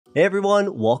Hey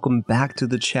everyone, welcome back to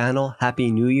the channel. Happy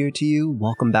New Year to you.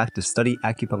 Welcome back to Study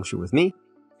Acupuncture with me.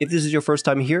 If this is your first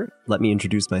time here, let me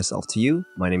introduce myself to you.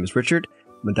 My name is Richard.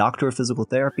 I'm a doctor of physical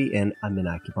therapy and I'm an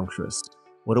acupuncturist.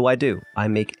 What do? I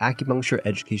make acupuncture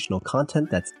educational content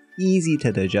that's easy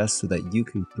to digest so that you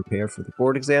can prepare for the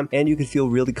board exam and you can feel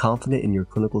really confident in your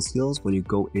clinical skills when you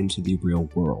go into the real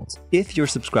world. If you're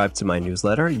subscribed to my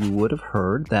newsletter, you would have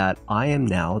heard that I am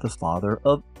now the father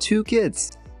of 2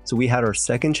 kids. So we had our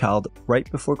second child right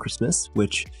before Christmas,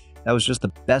 which that was just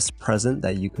the best present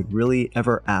that you could really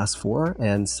ever ask for.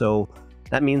 And so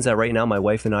that means that right now my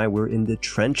wife and I, we're in the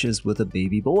trenches with a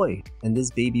baby boy. And this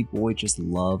baby boy just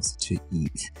loves to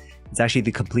eat. It's actually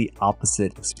the complete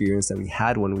opposite experience that we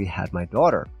had when we had my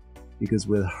daughter. Because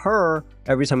with her,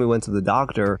 every time we went to the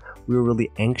doctor, we were really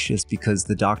anxious because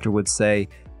the doctor would say,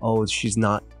 oh, she's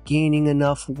not gaining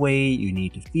enough weight, you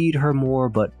need to feed her more.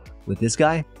 But with this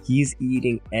guy, he's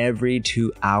eating every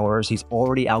 2 hours. He's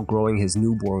already outgrowing his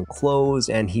newborn clothes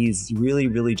and he's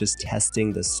really just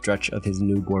testing the stretch of his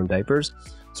newborn diapers.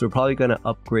 So we're probably going to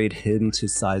upgrade him to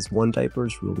size 1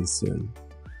 diapers really soon.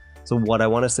 So what I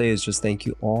want to say is just thank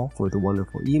you all for the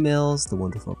wonderful emails, the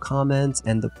wonderful comments,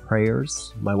 and the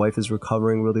prayers. My wife is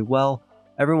recovering really well.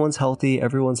 Everyone's healthy,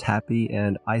 everyone's happy,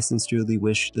 and I sincerely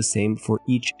wish the same for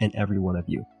each and every one of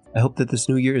you. I hope that this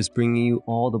new year is bringing you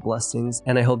all the blessings,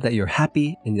 and I hope that you're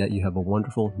happy and that you have a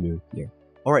wonderful new year.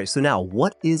 All right, so now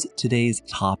what is today's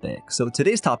topic? So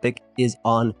today's topic is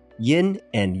on Yin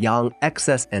and Yang,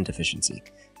 excess and deficiency.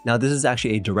 Now, this is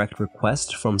actually a direct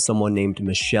request from someone named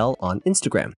Michelle on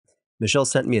Instagram. Michelle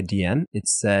sent me a DM. It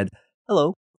said,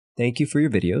 hello, thank you for your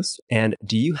videos. And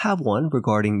do you have one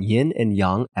regarding Yin and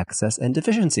Yang, excess and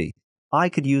deficiency? I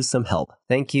could use some help.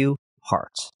 Thank you,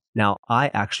 heart. Now, I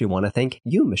actually want to thank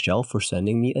you, Michelle, for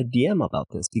sending me a DM about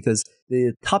this because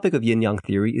the topic of Yin Yang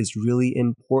Theory is really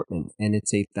important and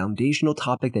it's a foundational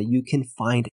topic that you can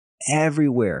find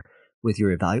everywhere with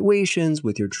your evaluations,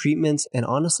 with your treatments, and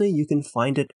honestly, you can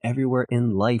find it everywhere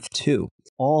in life too.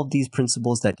 All of these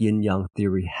principles that Yin Yang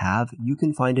Theory have, you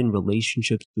can find in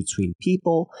relationships between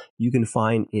people, you can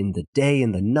find in the day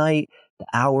and the night, the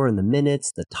hour and the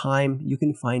minutes, the time, you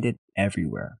can find it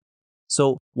everywhere.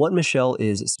 So what Michelle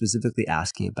is specifically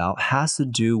asking about has to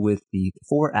do with the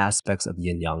 4 aspects of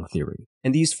Yin Yang Theory.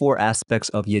 And these 4 aspects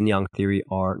of Yin Yang Theory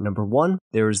are, number 1,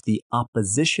 there's the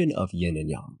opposition of Yin and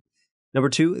Yang. Number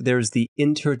 2, there's the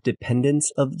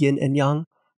interdependence of Yin and Yang.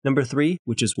 Number 3,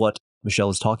 which is what Michelle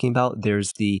is talking about,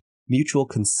 there's the mutual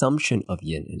consumption of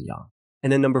Yin and Yang.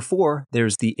 And then number 4,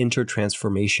 there's the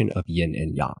intertransformation of Yin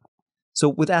and Yang. So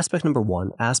with aspect number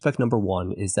one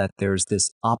is that there's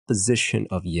this opposition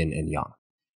of yin and yang.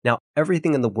 Now,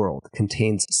 everything in the world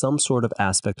contains some sort of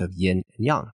aspect of yin and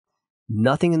yang.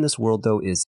 Nothing in this world, though,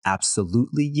 is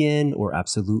absolutely yin or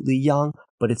absolutely yang,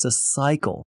 but it's a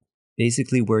cycle,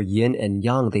 basically where yin and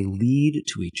yang, they lead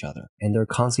to each other, and they're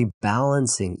constantly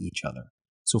balancing each other.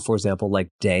 So, for example, like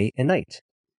day and night.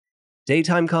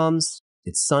 Daytime comes,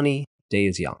 it's sunny, day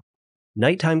is yang.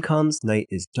 Nighttime comes, night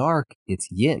is dark, it's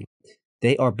yin.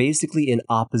 They are basically in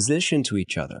opposition to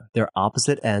each other. They're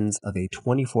opposite ends of a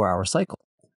 24-hour cycle,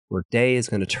 where day is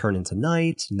going to turn into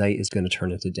night, night is going to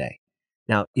turn into day.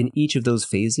 Now, in each of those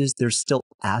phases, there's still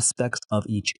aspects of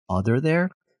each other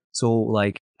there. So,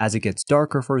 like, as it gets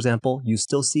darker, for example, you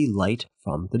still see light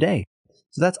from the day.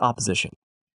 So that's opposition.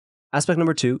 Aspect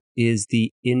number 2 is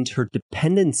the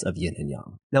interdependence of yin and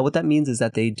yang. Now, what that means is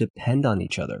that they depend on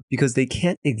each other because they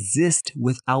can't exist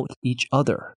without each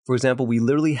other. For example, we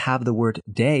literally have the word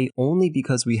day only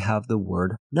because we have the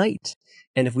word night.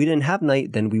 And if we didn't have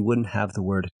night, then we wouldn't have the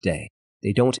word day.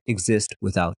 They don't exist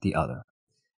without the other.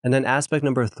 And then aspect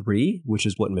number 3, which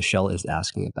is what Michelle is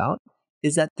asking about,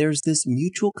 is that there's this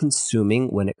mutual consuming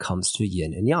when it comes to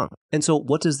yin and yang. And so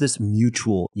what does this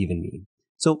mutual even mean?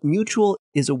 So mutual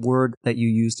is a word that you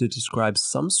use to describe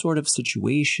some sort of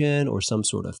situation or some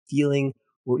sort of feeling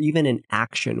or even an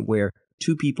action where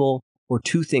 2 people or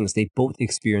 2 things, they both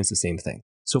experience the same thing.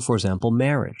 So for example,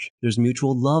 marriage, there's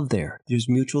mutual love there, there's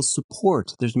mutual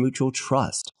support, there's mutual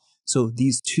trust. So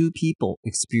these 2 people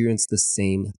experience the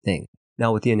same thing.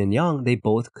 Now with yin and yang, they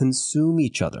both consume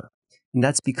each other. And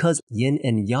that's because yin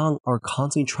and yang are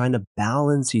constantly trying to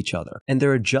balance each other, and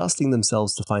they're adjusting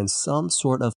themselves to find some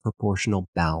sort of proportional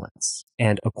balance.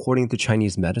 And according to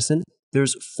Chinese medicine,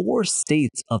 there's 4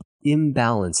 states of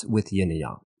imbalance with yin and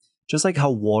yang. Just like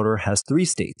how water has 3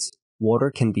 states. Water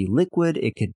can be liquid,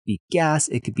 it could be gas,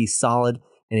 it could be solid,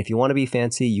 and if you want to be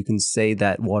fancy, you can say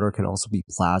that water can also be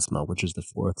plasma, which is the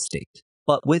 4th state.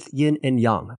 But with yin and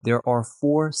yang, there are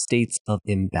 4 states of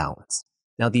imbalance.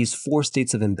 Now, these 4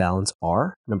 states of imbalance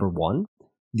are, number 1,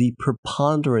 the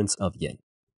preponderance of yin.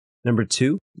 Number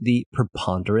 2, the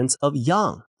preponderance of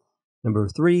yang. Number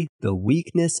 3, the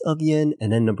weakness of yin.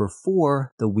 And then number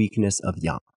 4, the weakness of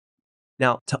yang.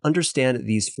 Now, to understand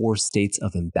these 4 states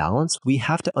of imbalance, we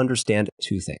have to understand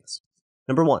 2 things.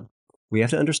 Number 1, we have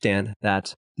to understand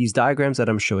that these diagrams that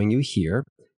I'm showing you here,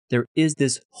 there is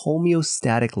this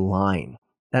homeostatic line.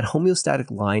 That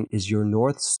homeostatic line is your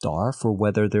North Star for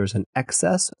whether there's an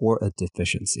excess or a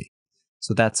deficiency.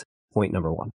 So that's point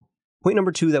number 1. Point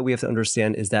number 2 that we have to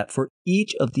understand is that for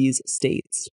each of these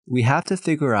states, we have to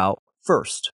figure out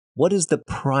first, what is the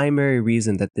primary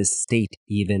reason that this state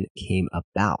even came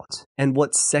about? And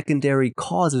what secondary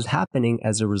cause is happening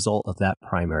as a result of that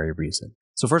primary reason?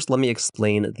 So first, let me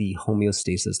explain the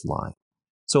homeostasis line.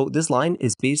 So this line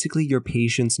is basically your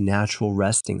patient's natural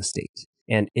resting state.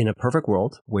 And in a perfect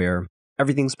world where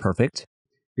everything's perfect,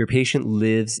 your patient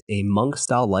lives a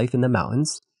monk-style life in the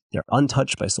mountains. They're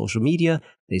untouched by social media.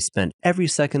 They spend every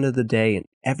second of the day and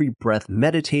every breath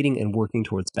meditating and working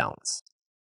towards balance.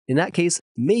 In that case,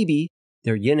 maybe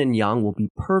their yin and yang will be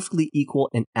perfectly equal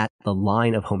and at the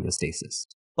line of homeostasis.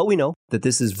 But we know that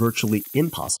this is virtually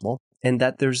impossible and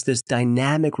that there's this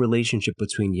dynamic relationship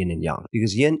between yin and yang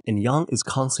because yin and yang is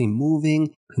constantly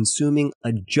moving, consuming,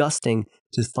 adjusting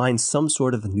to find some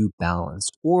sort of new balance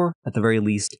or at the very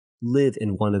least live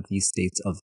in one of these states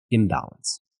of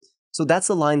imbalance. So that's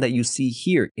the line that you see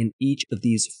here in each of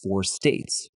these 4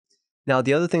 states. Now,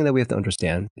 the other thing that we have to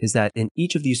understand is that in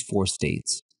each of these 4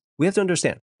 states, we have to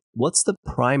understand what's the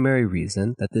primary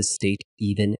reason that this state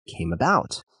even came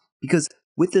about. Because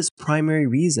with this primary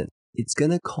reason, it's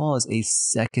going to cause a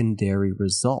secondary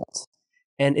result.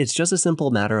 And it's just a simple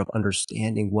matter of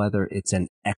understanding whether it's an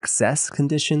excess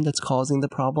condition that's causing the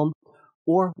problem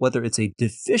or whether it's a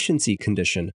deficiency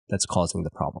condition that's causing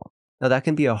the problem. Now, that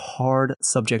can be a hard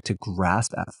subject to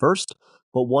grasp at first,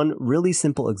 but one really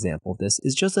simple example of this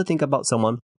is just to think about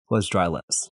someone who has dry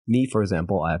lips. Me, for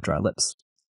example, I have dry lips.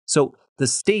 So the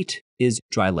state is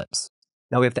dry lips.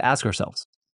 Now we have to ask ourselves,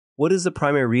 what is the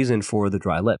primary reason for the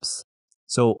dry lips?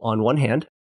 So on one hand,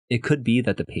 it could be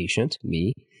that the patient,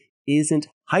 me, isn't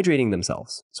hydrating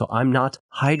themselves. So I'm not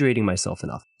hydrating myself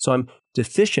enough. So I'm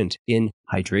deficient in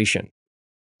hydration.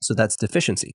 So that's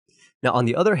deficiency. Now on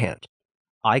the other hand,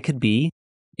 I could be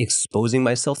exposing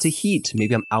myself to heat.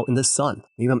 Maybe I'm out in the sun.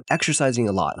 Maybe I'm exercising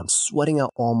a lot. I'm sweating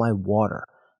out all my water.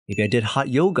 Maybe I did hot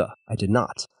yoga. I did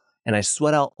not. And I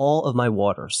sweat out all of my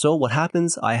water. So what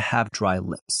happens? I have dry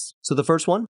lips. So the first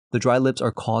one, the dry lips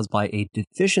are caused by a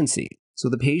deficiency. So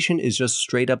the patient is just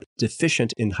straight up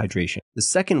deficient in hydration. The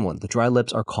second one, the dry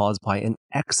lips are caused by an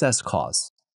excess cause.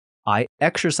 I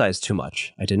exercised too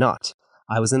much. I did not.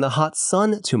 I was in the hot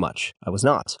sun too much. I was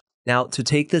not. Now, to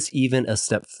take this even a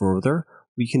step further,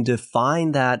 we can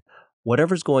define that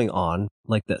whatever's going on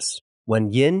like this.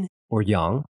 When yin or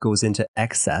yang goes into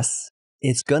excess,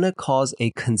 it's going to cause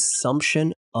a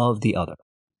consumption of the other.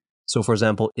 So for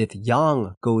example, if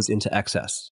yang goes into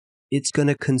excess, it's going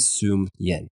to consume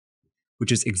yin,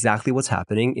 which is exactly what's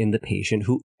happening in the patient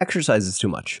who exercises too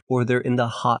much or they're in the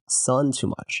hot sun too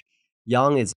much.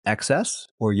 Yang is excess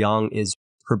or yang is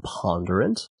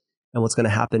preponderant. And what's going to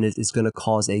happen is it's going to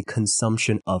cause a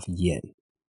consumption of yin.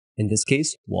 In this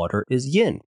case, water is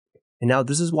yin. And now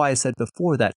this is why I said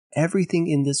before that everything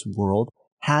in this world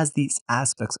has these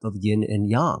aspects of yin and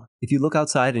yang. If you look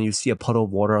outside and you see a puddle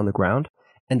of water on the ground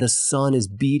and the sun is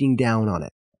beating down on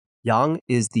it, yang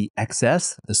is the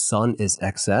excess, the sun is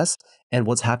excess, and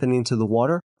what's happening to the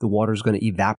water? The water is going to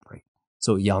evaporate.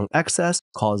 So yang excess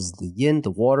causes the yin,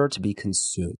 the water, to be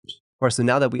consumed. All right, so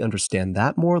now that we understand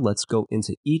that more, let's go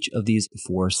into each of these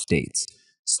 4 states,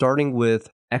 starting with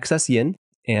excess yin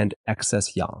and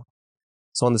excess yang.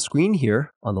 So on the screen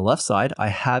here, on the left side, I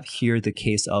have here the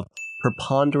case of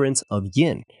preponderance of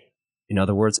yin. In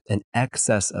other words, an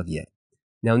excess of yin.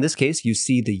 Now in this case, you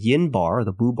see the yin bar,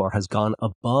 the blue bar, has gone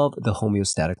above the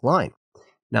homeostatic line.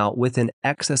 Now with an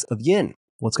excess of yin,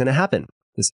 what's going to happen?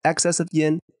 This excess of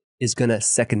yin is going to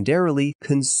secondarily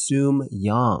consume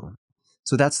yang.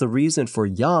 So that's the reason for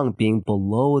yang being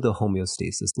below the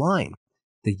homeostasis line.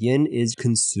 The yin is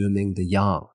consuming the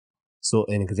yang. So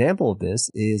an example of this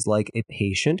is like a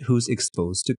patient who's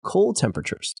exposed to cold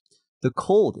temperatures. The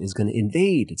cold is going to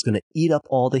invade. It's going to eat up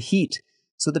all the heat.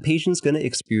 So the patient's going to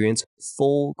experience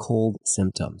full cold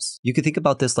symptoms. You can think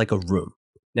about this like a room.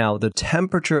 Now, the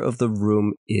temperature of the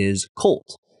room is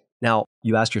cold. Now,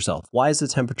 you ask yourself, why is the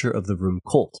temperature of the room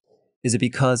cold? Is it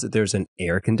because there's an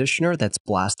air conditioner that's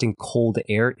blasting cold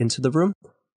air into the room?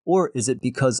 Or is it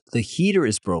because the heater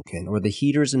is broken or the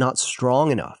heater is not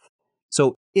strong enough?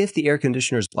 So if the air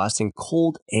conditioner is blasting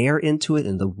cold air into it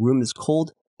and the room is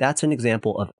cold, that's an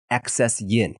example of excess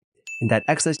yin. and that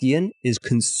excess yin is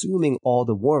consuming all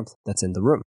the warmth that's in the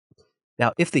room.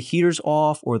 Now, if the heater's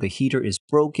off or the heater is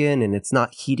broken and it's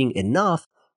not heating enough,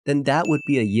 then that would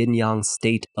be a yin-yang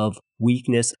state of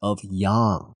weakness of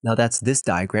yang. Now, that's this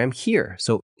diagram here.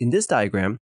 So in this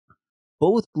diagram,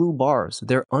 both blue bars,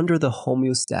 they're under the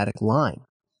homeostatic line.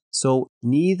 So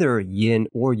neither yin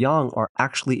or yang are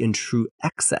actually in true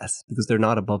excess because they're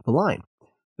not above the line.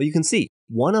 But you can see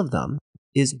one of them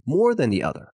is more than the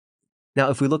other.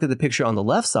 Now, if we look at the picture on the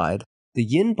left side, the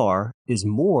yin bar is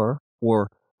more or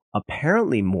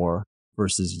apparently more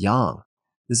versus yang.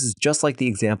 This is just like the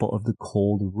example of the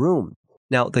cold room.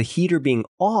 Now, the heater being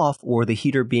off or the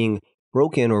heater being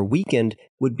broken or weakened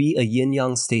would be a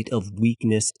yin-yang state of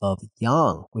weakness of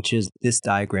yang, which is this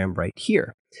diagram right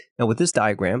here. Now, with this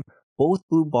diagram, both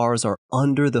blue bars are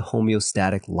under the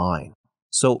homeostatic line.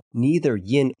 So neither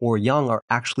yin or yang are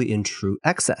actually in true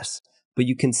excess. But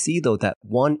you can see, though, that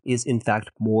one is in fact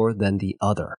more than the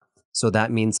other. So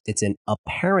that means it's an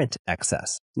apparent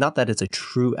excess, not that it's a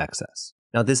true excess.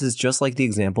 Now, this is just like the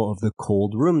example of the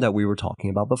cold room that we were talking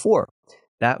about before.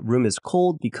 That room is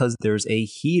cold because there's a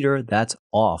heater that's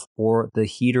off or the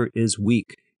heater is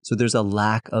weak. So there's a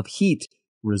lack of heat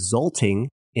resulting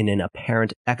in an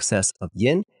apparent excess of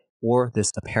yin or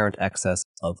this apparent excess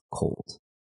of cold.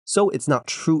 So it's not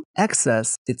true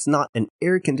excess. It's not an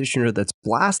air conditioner that's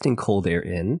blasting cold air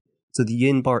in. So the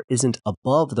yin bar isn't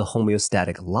above the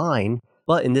homeostatic line.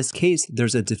 But in this case,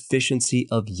 there's a deficiency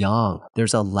of yang.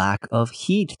 There's a lack of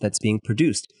heat that's being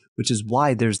produced, which is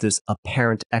why there's this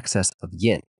apparent excess of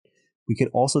yin. We can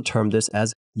also term this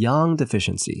as yang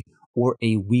deficiency or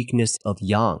a weakness of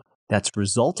yang that's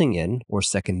resulting in or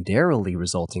secondarily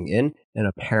resulting in an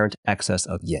apparent excess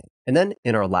of yin. And then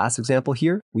in our last example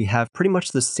here, we have pretty much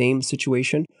the same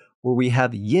situation where we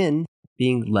have yin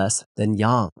being less than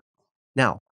yang.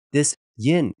 Now, this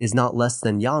yin is not less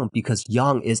than yang because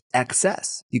yang is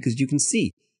excess, because you can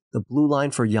see the blue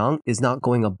line for yang is not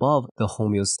going above the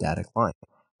homeostatic line.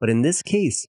 But in this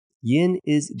case, yin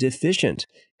is deficient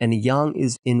and yang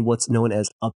is in what's known as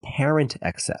apparent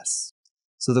excess.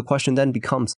 So the question then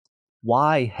becomes,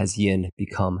 why has yin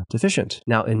become deficient?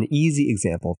 Now, an easy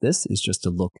example of this is just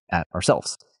to look at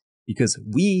ourselves, because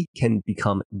we can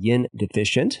become yin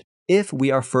deficient if we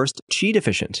are first qi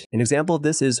deficient. An example of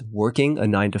this is working a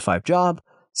 9-to-5 job,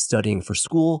 studying for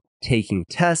school, taking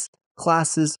tests,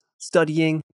 classes,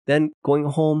 studying, then going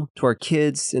home to our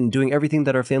kids and doing everything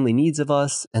that our family needs of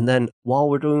us. And then while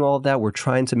we're doing all of that, we're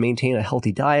trying to maintain a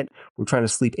healthy diet. We're trying to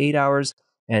sleep 8 hours.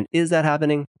 And is that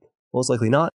happening? Most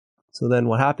likely not. So then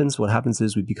what happens? What happens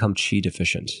is we become qi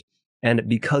deficient. And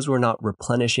because we're not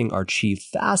replenishing our qi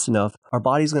fast enough, our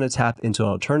body's going to tap into an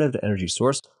alternative energy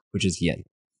source, which is yin.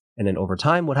 And then over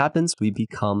time, what happens? We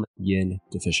become yin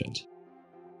deficient.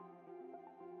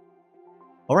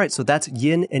 All right, so that's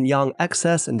yin and yang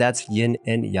excess, and that's yin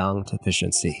and yang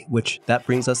deficiency, which that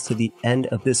brings us to the end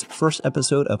of this first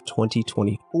episode of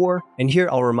 2024. And here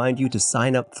I'll remind you to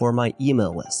sign up for my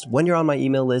email list. When you're on my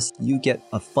email list, you get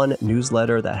a fun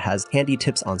newsletter that has handy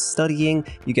tips on studying,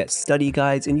 you get study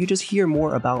guides, and you just hear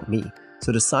more about me.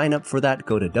 So to sign up for that,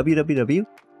 go to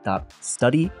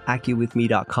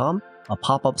www.studyacuwithme.com. A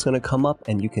pop-up's going to come up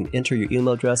and you can enter your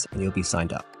email address and you'll be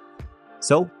signed up.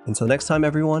 So until next time,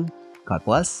 everyone, God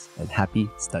bless and happy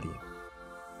studying.